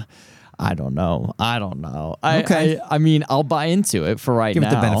America. I don't know. Okay. I mean, I'll buy into it for right now.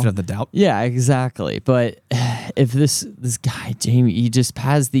 Give it the benefit of the doubt. Yeah, exactly. But if this guy, Jamie, he just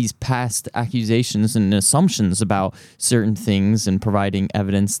has these past accusations and assumptions about certain things and providing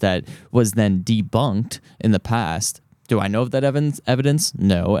evidence that was then debunked in the past. Do I know of that evidence?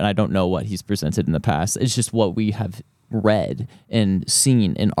 No, and I don't know what he's presented in the past. It's just what we have read and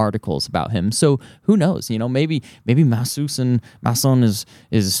seen in articles about him. So who knows? Maybe Masson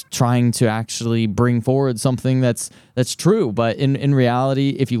is trying to actually bring forward something that's true. But in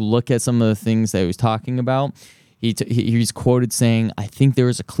reality, if you look at some of the things that he was talking about, he's quoted saying, "I think there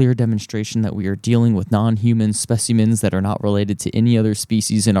is a clear demonstration that we are dealing with non-human specimens that are not related to any other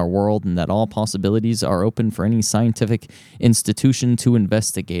species in our world, and that all possibilities are open for any scientific institution to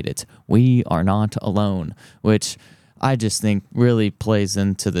investigate it. We are not alone," which I just think really plays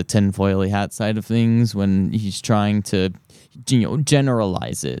into the tinfoily hat side of things when he's trying to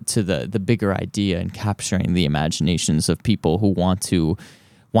generalize it to the bigger idea and capturing the imaginations of people who want to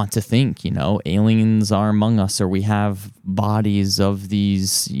think, aliens are among us, or we have bodies of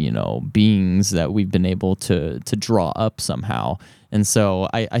these, beings that we've been able to draw up somehow. And so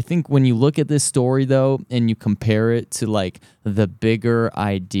I think when you look at this story, though, and you compare it to like the bigger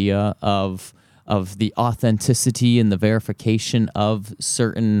idea of the authenticity and the verification of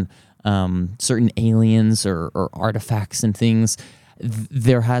certain aliens or artifacts and things,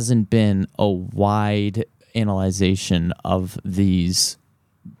 there hasn't been a wide analyzation of these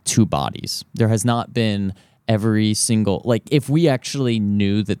two bodies. There has not been every single, like, if we actually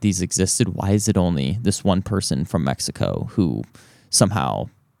knew that these existed, why is it only this one person from Mexico who somehow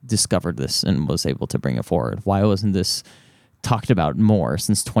discovered this and was able to bring it forward? Why wasn't this talked about more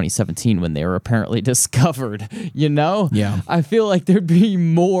since 2017 when they were apparently discovered? Yeah. I feel like there'd be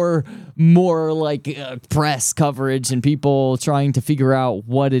more like press coverage and people trying to figure out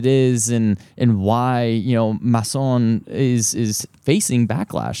what it is and why Masson is facing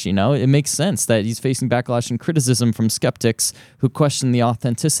backlash. It makes sense that he's facing backlash and criticism from skeptics who question the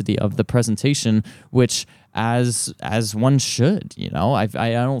authenticity of the presentation, which as one should. I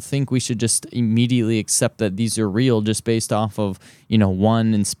don't think we should just immediately accept that these are real just based off of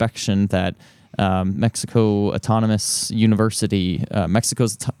one inspection that Mexico's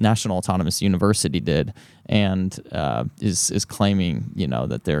National Autonomous University did, and is claiming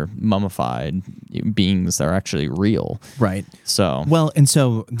that they're mummified beings that are actually real. Right. So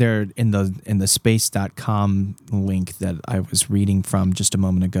they're in the space.com link that I was reading from just a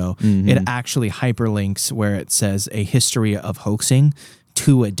moment ago. Mm-hmm. It actually hyperlinks where it says a history of hoaxing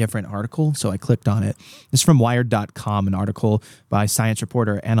to a different article. So I clicked on it. It's from Wired.com, an article by science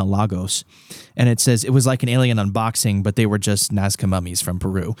reporter Ana Lagos. And it says, it was like an alien unboxing, but they were just Nazca mummies from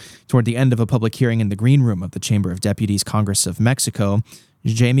Peru. Toward the end of a public hearing in the green room of the Chamber of Deputies Congress of Mexico,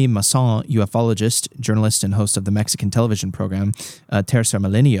 Jamie Masson, ufologist, journalist, and host of the Mexican television program Tercer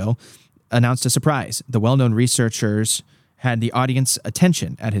Milenio, announced a surprise. The well-known researchers had the audience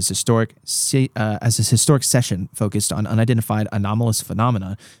attention at his historic session focused on unidentified anomalous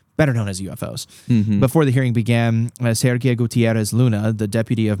phenomena, better known as UFOs. Before the hearing began, Sergio Gutierrez Luna, the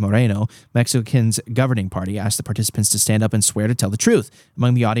deputy of Moreno, Mexico's governing party, asked the participants to stand up and swear to tell the truth.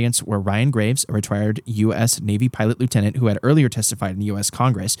 Among the audience were Ryan Graves, a retired U.S. Navy pilot lieutenant who had earlier testified in the U.S.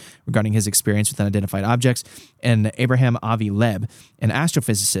 Congress regarding his experience with unidentified objects, and Abraham Avi Leb, an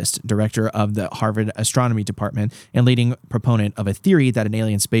astrophysicist, director of the Harvard Astronomy Department, and leading proponent of a theory that an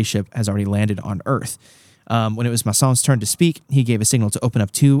alien spaceship has already landed on Earth. When it was Masson's turn to speak, he gave a signal to open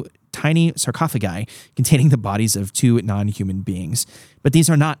up 2 tiny sarcophagi containing the bodies of 2 non-human beings. But these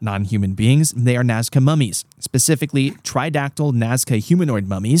are not non-human beings. They are Nazca mummies, specifically tridactyl Nazca humanoid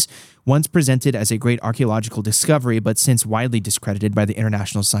mummies, once presented as a great archaeological discovery, but since widely discredited by the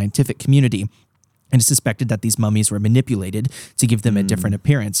international scientific community. And it's suspected that these mummies were manipulated to give them a different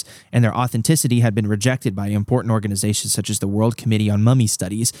appearance, and their authenticity had been rejected by important organizations such as the World Committee on Mummy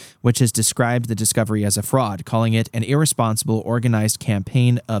Studies, which has described the discovery as a fraud, calling it an irresponsible, organized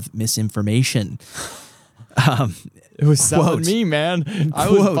campaign of misinformation. It was selling me, man. I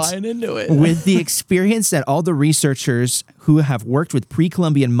was buying into it. With the experience that all the researchers who have worked with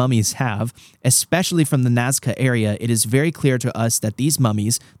pre-Columbian mummies have, especially from the Nazca area, it is very clear to us that these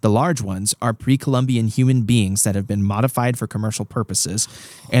mummies, the large ones, are pre-Columbian human beings that have been modified for commercial purposes,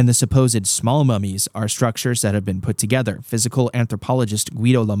 and the supposed small mummies are structures that have been put together. Physical anthropologist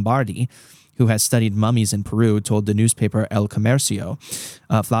Guido Lombardi, who has studied mummies in Peru, told the newspaper El Comercio.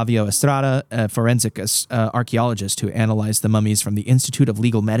 Flavio Estrada, a forensic archaeologist who analyzed the mummies from the Institute of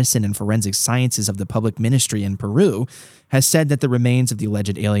Legal Medicine and Forensic Sciences of the Public Ministry in Peru, has said that the remains of the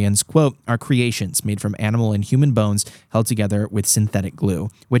alleged aliens, quote, are creations made from animal and human bones held together with synthetic glue,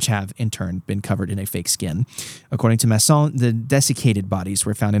 which have, in turn, been covered in a fake skin. According to Masson, the desiccated bodies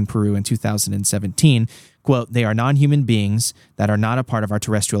were found in Peru in 2017. Quote, they are non-human beings that are not a part of our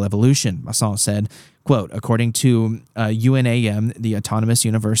terrestrial evolution, Masson said. Quote, according to UNAM, the Autonomous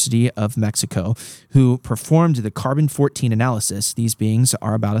University of Mexico, who performed the carbon-14 analysis, these beings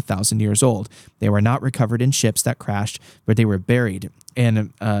are about 1,000 years old. They were not recovered in ships that crashed, but they were buried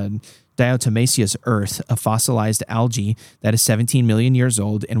in diatomaceous earth, a fossilized algae that is 17 million years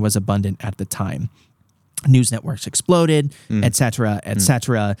old and was abundant at the time. News networks exploded, etc.,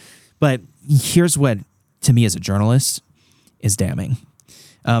 etc. But here's what, to me as a journalist, is damning.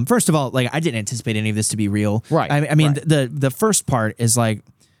 First of all, like, I didn't anticipate any of this to be real. Right. I mean, right. The first part is like,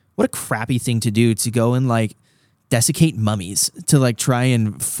 what a crappy thing to do, to go and like desiccate mummies, to like try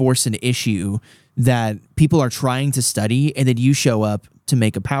and force an issue that people are trying to study, and then you show up to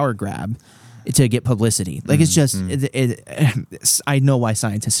make a power grab to get publicity. Like, it's just, I know why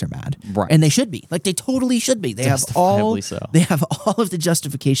scientists are mad. Right. And they should be. Like, they totally should be. They have all of the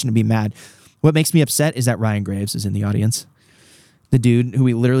justification to be mad. What makes me upset is that Ryan Graves is in the audience. The dude who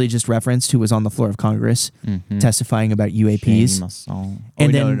we literally just referenced, who was on the floor of Congress testifying about UAPs.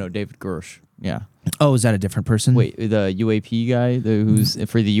 No, David Gersh. Yeah. Oh, is that a different person? Wait, the UAP guy who's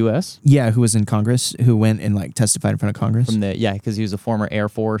for the U.S.? Yeah, who was in Congress, who went and like testified in front of Congress? Because he was a former Air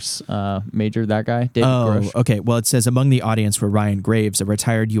Force major, that guy, David Gersh. Okay. Well, it says among the audience were Ryan Graves, a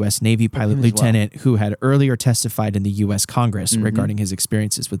retired U.S. Navy pilot lieutenant who had earlier testified in the U.S. Congress regarding his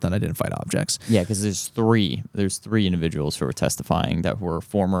experiences with unidentified objects. Yeah, because there's three individuals who were testifying that were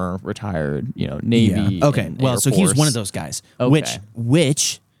former retired, Navy. Yeah. Okay. And well, Air so Force. he's one of those guys. Okay.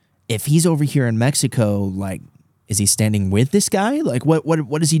 Which, if he's over here in Mexico, like, is he standing with this guy? Like,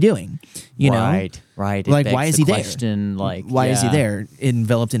 what is he doing? You know? Right. Like, why is he there? Why is he there?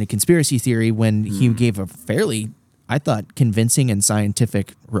 Enveloped in a conspiracy theory when he gave a fairly, I thought, convincing and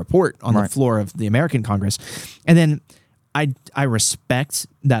scientific report on the floor of the American Congress. And then I respect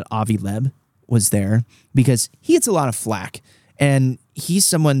that Avi Leb was there because he gets a lot of flack, and he's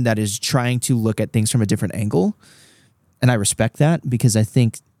someone that is trying to look at things from a different angle. And I respect that because I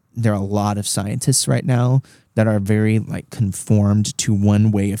think there are a lot of scientists right now that are very like conformed to one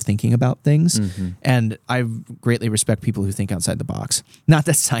way of thinking about things. And I greatly respect people who think outside the box. Not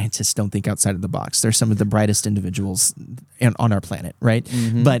that scientists don't think outside of the box. They're some of the brightest individuals on our planet, right?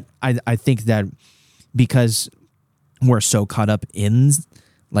 But I think that because we're so caught up in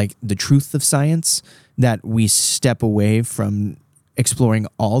like the truth of science that we step away from exploring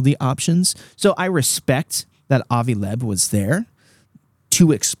all the options. So I respect that Avi Leb was there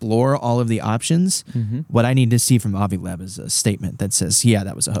to explore all of the options. What I need to see from Avi Leb is a statement that says, yeah,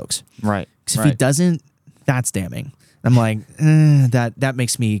 that was a hoax. Right. Because if he doesn't, that's damning. I'm like, that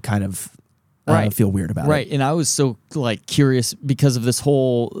makes me kind of feel weird about it. Right. And I was so like curious because of this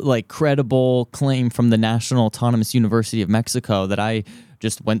whole like credible claim from the National Autonomous University of Mexico that I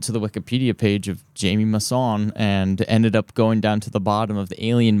just went to the Wikipedia page of Jamie Masson and ended up going down to the bottom of the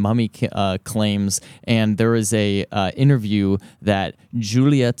alien mummy claims. And there is a interview that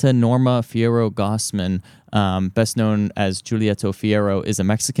Julieta Norma Fierro Gossman, best known as Julieto Fierro, is a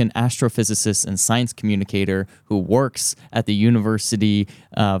Mexican astrophysicist and science communicator who works at the University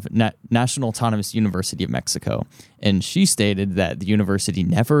of National Autonomous University of Mexico. And she stated that the university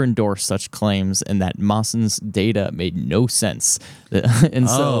never endorsed such claims and that Masson's data made no sense. And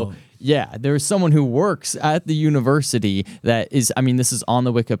so, yeah, there's someone who works at the university that is, I mean, this is on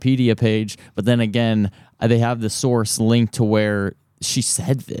the Wikipedia page, but then again, they have the source linked to where she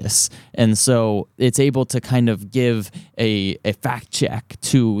said this. And so it's able to kind of give a fact check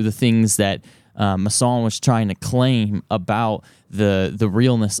to the things that Masson was trying to claim about the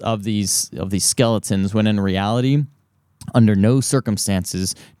realness of these skeletons, when in reality, under no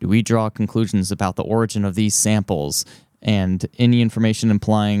circumstances do we draw conclusions about the origin of these samples, and any information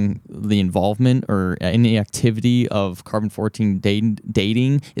implying the involvement or any activity of carbon-14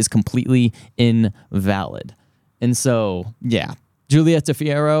 dating is completely invalid. And so, yeah, Julieta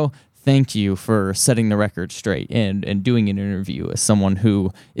Fierro, thank you for setting the record straight and doing an interview as someone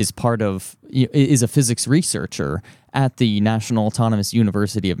who is is a physics researcher at the National Autonomous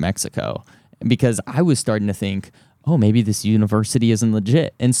University of Mexico. Because I was starting to think, oh, maybe this university isn't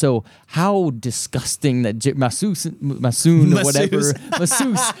legit. And so how disgusting that Massoon,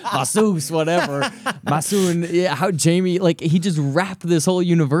 yeah, how Jamie, like, he just wrapped this whole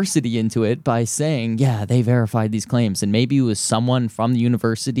university into it by saying, yeah, they verified these claims. And maybe it was someone from the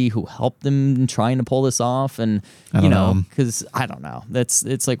university who helped them in trying to pull this off. And, you know, because I don't know.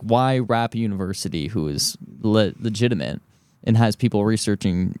 It's like, why wrap a university who is legitimate and has people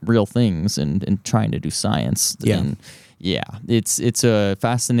researching real things and trying to do science? Yeah. And yeah, it's a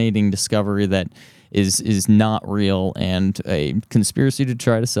fascinating discovery that is not real, and a conspiracy to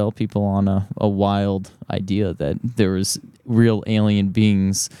try to sell people on a wild idea that there is real alien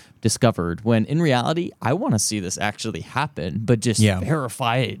beings discovered, when in reality, I want to see this actually happen, but just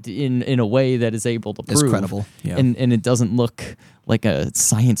verify it in a way that is able to prove. It's credible. Yeah. And it doesn't look like a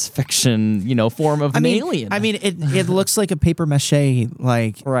science fiction, form of an alien. I mean, it looks like a paper mache,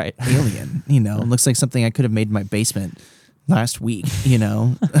 like, right, alien. It looks like something I could have made in my basement last week.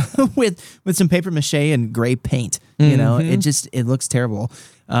 With some paper mache and gray paint. It looks terrible.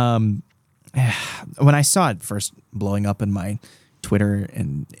 When I saw it first blowing up in my Twitter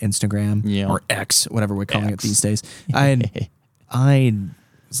and Instagram or X, whatever we're calling it these days, I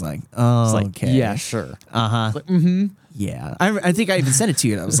was like, oh, okay, yeah, sure, like, yeah. I think I even sent it to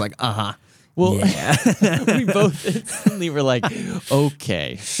you. And I was like, well, yeah. We both instantly were like,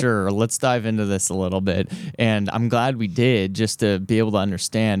 okay, sure, let's dive into this a little bit. And I'm glad we did, just to be able to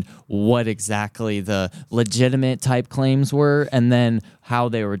understand what exactly the legitimate type claims were, and then how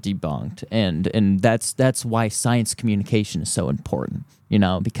they were debunked. And that's why science communication is so important,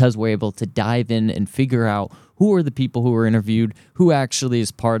 because we're able to dive in and figure out who are the people who were interviewed, who actually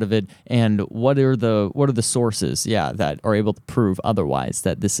is part of it, and what are the sources, that are able to prove otherwise,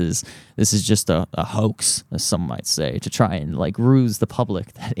 that this is just a hoax, as some might say, to try and ruse the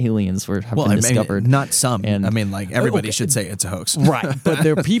public that aliens have been discovered. Not some. And everybody should say it's a hoax. Right. But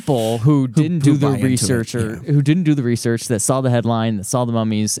there are people who didn't do the research who didn't do the research, that saw the headline, that saw the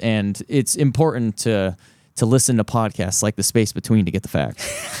mummies, and it's important to listen to podcasts like The Space Between to get the facts.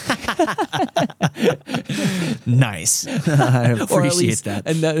 Nice. I appreciate that.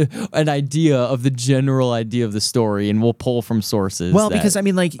 An idea of the general idea of the story, and we'll pull from sources. Well, because you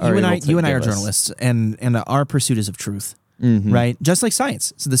and I are journalists, and our pursuit is of truth. Mm-hmm. Right, just like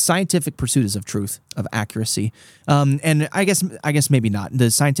science. So the scientific pursuit is of truth, of accuracy, and I guess maybe not. The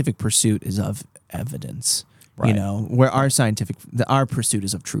scientific pursuit is of evidence. Right. Where our pursuit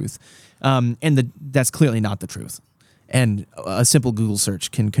is of truth, and that's clearly not the truth. And a simple Google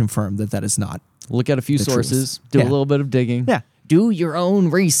search can confirm that is not. Look at a few sources, do a little bit of digging. Yeah. Do your own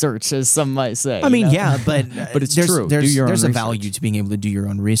research, as some might say. I mean, but it's true. There's a value to being able to do your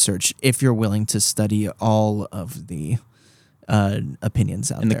own research if you're willing to study all of the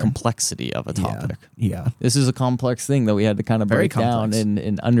opinions out there. And the complexity of a topic. Yeah. This is a complex thing that we had to kind of break down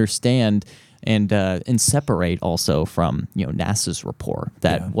and understand. And separate also from NASA's report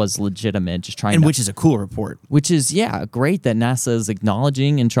that was legitimate, just trying, which is a cool report. Which is great that NASA is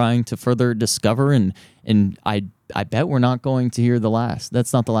acknowledging and trying to further discover, and I bet we're not going to hear the last.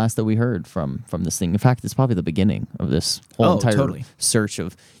 That's not the last that we heard from this thing. In fact, it's probably the beginning of this whole entire search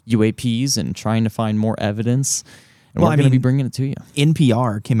of UAPs and trying to find more evidence. And we're going to be bringing it to you.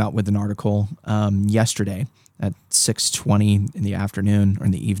 NPR came out with an article yesterday. at 6:20 in the afternoon or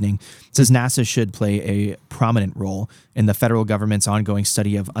in the evening. It says NASA should play a prominent role in the federal government's ongoing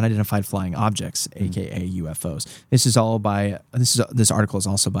study of unidentified flying objects, aka UFOs. This article is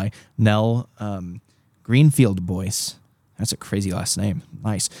also by Nell Greenfield Boyce. That's a crazy last name.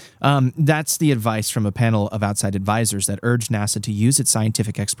 Nice. That's the advice from a panel of outside advisors that urged NASA to use its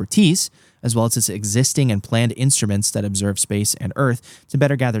scientific expertise, as well as its existing and planned instruments that observe space and Earth, to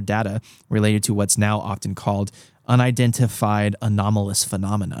better gather data related to what's now often called unidentified anomalous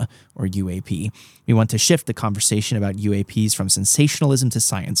phenomena, or UAP. We want to shift the conversation about UAPs from sensationalism to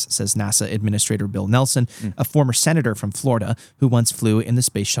science, says NASA Administrator Bill Nelson, a former senator from Florida who once flew in the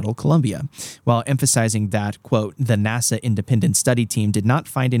Space Shuttle Columbia. While emphasizing that, quote, the NASA independent study team did not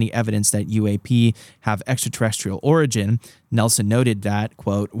find any evidence that UAP have extraterrestrial origin, Nelson noted that,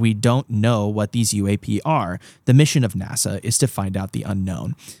 quote, we don't know what these UAP are. The mission of NASA is to find out the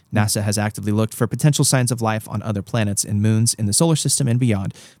unknown. NASA has actively looked for potential signs of life on other planets and moons in the solar system and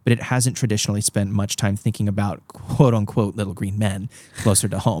beyond, but it hasn't traditionally spent much time thinking about quote-unquote little green men closer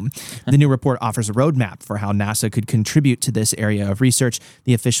to home. The new report offers a roadmap for how NASA could contribute to this area of research.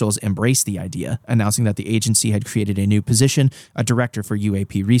 The officials embraced the idea, announcing that the agency had created a new position, a director for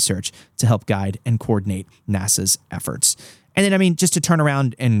UAP research, to help guide and coordinate NASA's efforts. And then, I mean, just to turn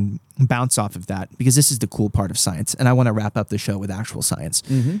around and bounce off of that, because this is the cool part of science, and I want to wrap up the show with actual science.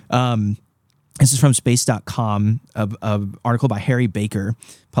 This is from space.com, an article by Harry Baker,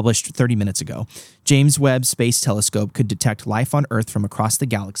 published 30 minutes ago. James Webb Space Telescope could detect life on Earth from across the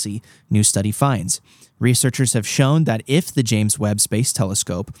galaxy, new study finds. Researchers have shown that if the James Webb Space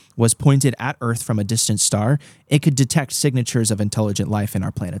Telescope was pointed at Earth from a distant star, it could detect signatures of intelligent life in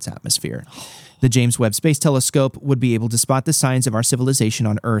our planet's atmosphere. The James Webb Space Telescope would be able to spot the signs of our civilization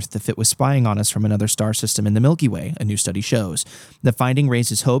on Earth if it was spying on us from another star system in the Milky Way, a new study shows. The finding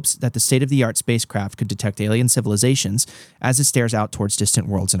raises hopes that the state-of-the-art spacecraft could detect alien civilizations as it stares out towards distant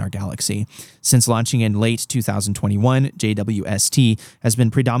worlds in our galaxy. Since launching in late 2021, JWST has been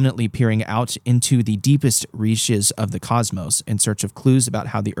predominantly peering out into the deepest reaches of the cosmos in search of clues about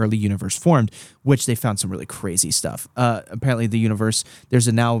how the early universe formed, which they found some really crazy stuff. Apparently the universe, there's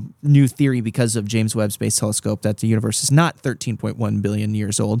a now new theory because of James Webb Space Telescope that the universe is not 13.1 billion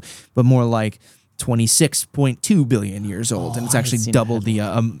years old, but more like 26.2 billion years old, and it's actually double the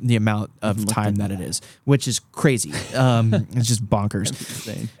amount of time that it is, which is crazy. It's just bonkers.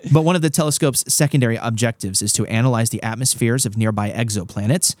 But one of the telescope's secondary objectives is to analyze the atmospheres of nearby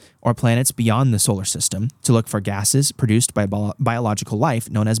exoplanets, or planets beyond the solar system, to look for gases produced by biological life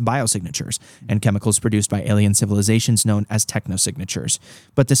known as biosignatures, and chemicals produced by alien civilizations known as technosignatures.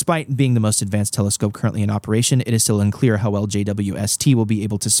 But despite being the most advanced telescope currently in operation, it is still unclear how well JWST will be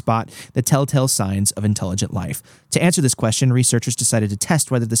able to spot the telltale signs of intelligent life. To answer this question, researchers decided to test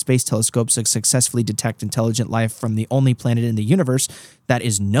whether the space telescopes successfully detect intelligent life from the only planet in the universe that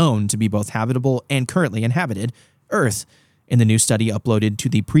is known to be both habitable and currently inhabited, Earth. In the new study uploaded to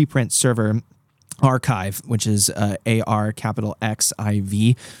the preprint server Archive, which is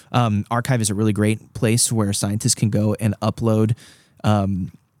ARXIV. Archive is a really great place where scientists can go and upload.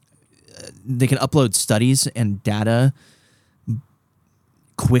 They can upload studies and data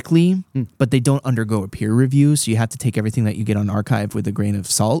quickly, but they don't undergo a peer review, so you have to take everything that you get on Archive with a grain of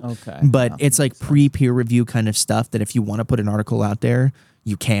salt. Okay. But it's like pre-peer review kind of stuff that if you want to put an article out there,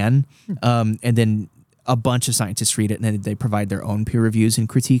 you can. And then a bunch of scientists read it, and then they provide their own peer reviews and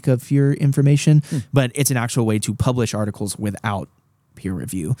critique of your information. But it's an actual way to publish articles without peer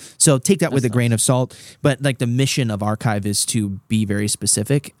review. So take that with a grain of salt. But like the mission of Archive is to be very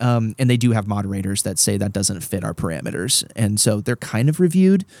specific. And they do have moderators that say that doesn't fit our parameters. And so they're kind of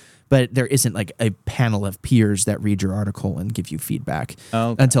reviewed, but there isn't like a panel of peers that read your article and give you feedback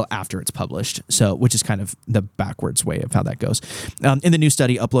until after it's published. So, which is kind of the backwards way of how that goes. In the new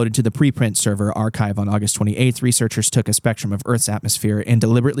study uploaded to the preprint server Archive on August 28th, researchers took a spectrum of Earth's atmosphere and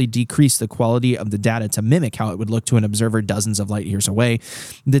deliberately decreased the quality of the data to mimic how it would look to an observer dozens of light years away.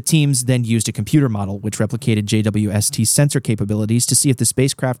 The teams then used a computer model which replicated JWST's sensor capabilities to see if the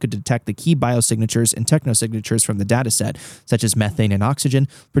spacecraft could detect the key biosignatures and technosignatures from the data set, such as methane and oxygen,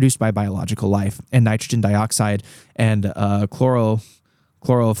 produced by biological life, and nitrogen dioxide and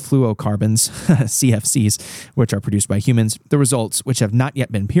chlorofluorocarbons, CFCs, which are produced by humans. The results, which have not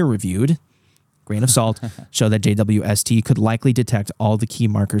yet been peer-reviewed, grain of salt, show that JWST could likely detect all the key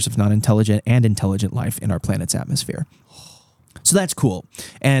markers of non-intelligent and intelligent life in our planet's atmosphere. So that's cool.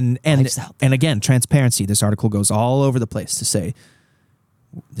 And again, transparency. This article goes all over the place to say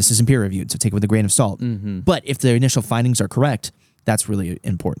this isn't peer-reviewed, so take it with a grain of salt. But if the initial findings are correct, that's really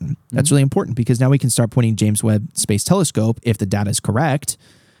important. That's really important because now we can start pointing James Webb Space Telescope, if the data is correct,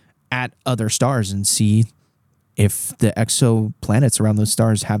 at other stars and see if the exoplanets around those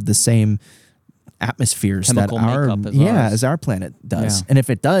stars have the same atmospheres Chemical makeup as our planet does. Yeah. And if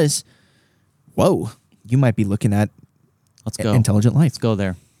it does, whoa, you might be looking at Let's go. intelligent life. Let's go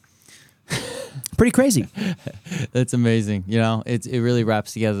there. Pretty crazy. That's amazing. You know, it really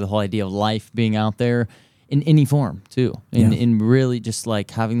wraps together the whole idea of life being out there in any form too. In really just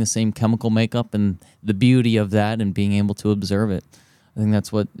like having the same chemical makeup and the beauty of that and being able to observe it. I think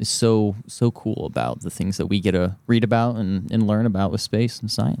that's what is so cool about the things that we get to read about and learn about with space and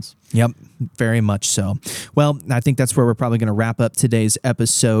science. Yep, very much so. Well, I think that's where we're probably going to wrap up today's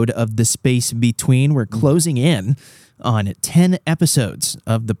episode of The Space Between. We're closing in on 10 episodes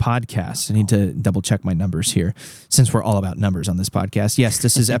of the podcast. I need to double check my numbers here since we're all about numbers on this podcast. Yes,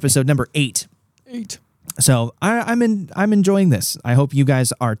 this is episode number 8. 8. So I'm enjoying this. I hope you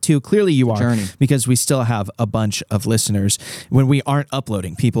guys are too. Clearly you are, journey. because we still have a bunch of listeners. When we aren't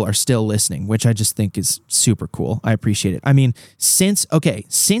uploading, people are still listening, which I just think is super cool. I appreciate it. I mean, since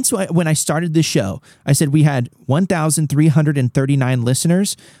when I started this show, I said we had 1,339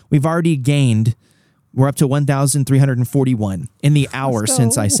 listeners. We've already gained. We're up to 1,341 in the hour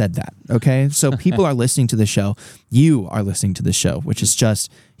since I said that. Okay. So people are listening to the show. You are listening to the show, which is just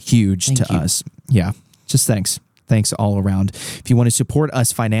huge to us. Yeah. Just thanks. Thanks all around. If you want to support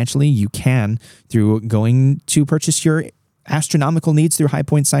us financially, you can through going to purchase your astronomical needs through High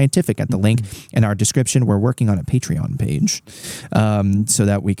Point Scientific at the link in our description. We're working on a Patreon page so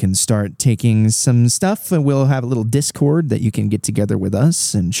that we can start taking some stuff, and we'll have a little Discord that you can get together with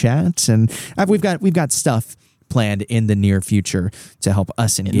us and chat. And we've got stuff planned in the near future to help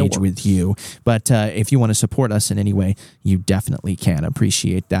us engage with you. But if you want to support us in any way, you definitely can.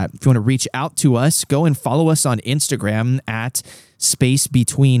 Appreciate that. If you want to reach out to us, go and follow us on Instagram at Space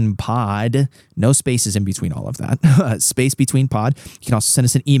Between Pod. No spaces in between all of that. Space Between Pod. You can also send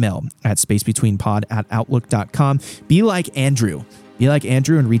us an email at spacebetweenpod@outlook.com. Be like Andrew. Be like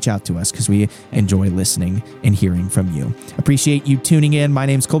Andrew and reach out to us because we enjoy listening and hearing from you. Appreciate you tuning in. My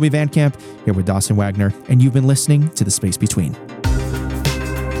name's Colby Van Camp here with Dawson Wagner, and you've been listening to The Space Between.